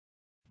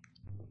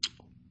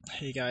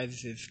Hey guys,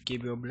 this is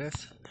Gabriel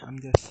Bliss. I'm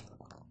just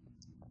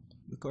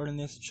recording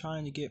this,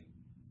 trying to get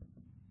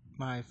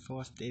my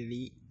first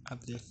elite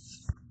of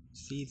this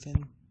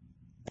season.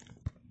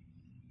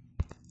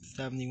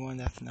 71,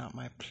 that's not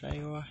my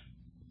player.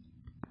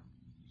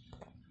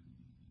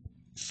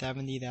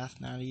 70, that's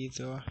not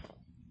either.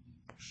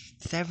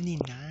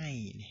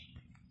 79.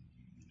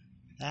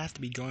 That has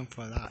to be going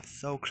for a lot.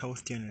 So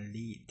close to an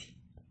elite.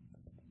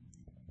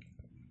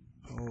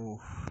 Oh.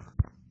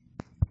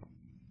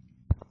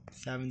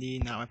 70,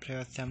 not my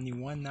player.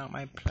 71, not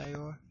my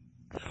player.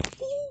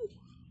 Ooh.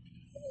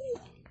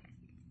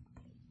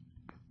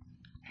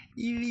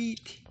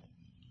 Elite.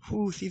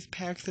 Ooh, these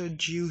packs are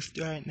juiced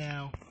right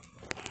now.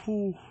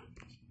 Ooh.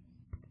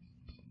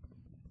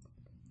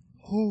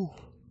 Ooh.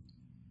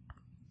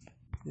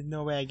 There's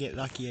no way I get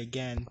lucky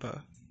again, but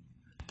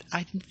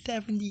I'm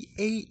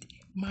 78.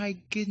 My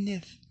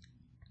goodness.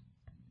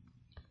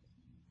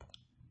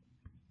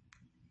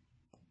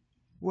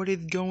 What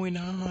is going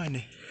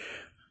on?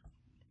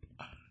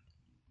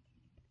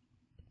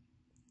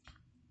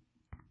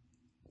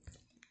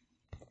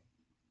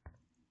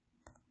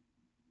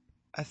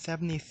 A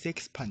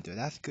 76 punter,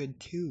 that's good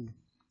too.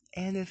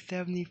 And a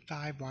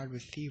 75 wide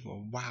receiver,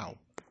 wow.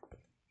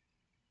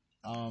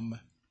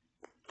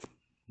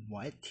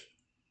 What?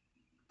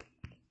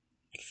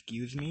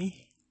 Excuse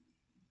me?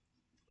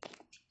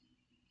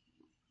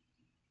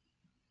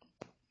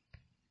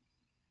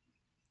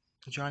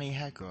 Johnny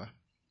Hecker,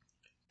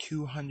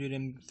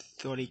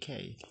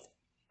 230k.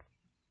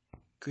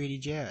 Grady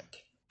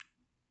Jarrett,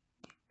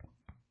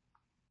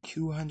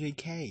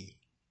 200k.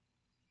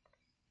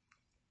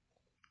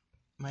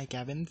 Mike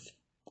Evans,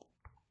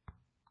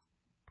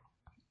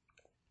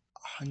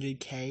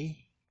 100k.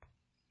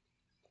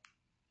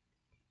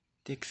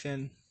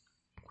 Dixon,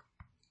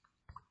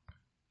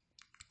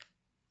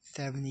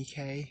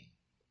 70k.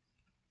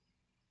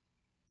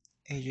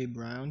 AJ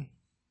Brown,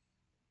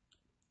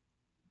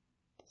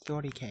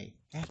 30k.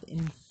 That's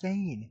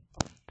insane.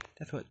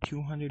 That's what,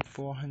 200,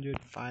 400,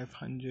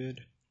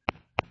 500,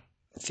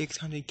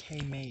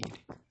 600k made.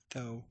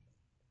 So,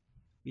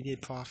 we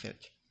did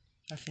profit.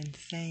 That's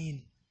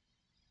insane.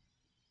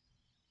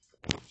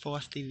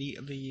 First elite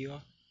of the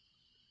year,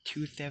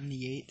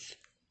 278.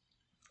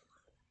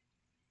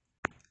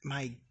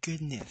 My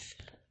goodness.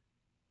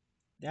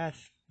 That's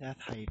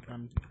hype.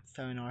 I'm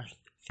selling our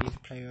season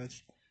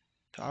players.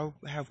 So I'll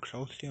have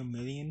close to 1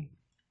 million.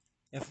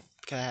 Because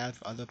I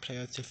have other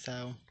players to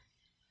sell.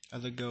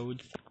 Other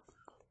golds.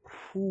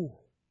 Whew.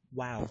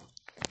 Wow.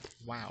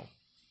 Wow.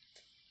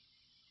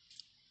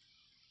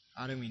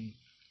 I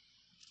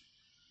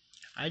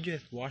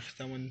just watched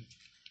someone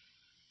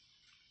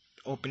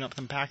open up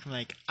some packs and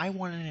like, I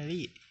want an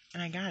elite.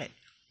 And I got it.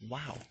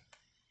 Wow.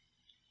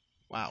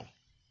 Wow.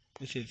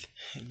 This is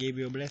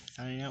Gabriel Bliss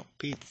signing out.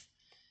 Peace.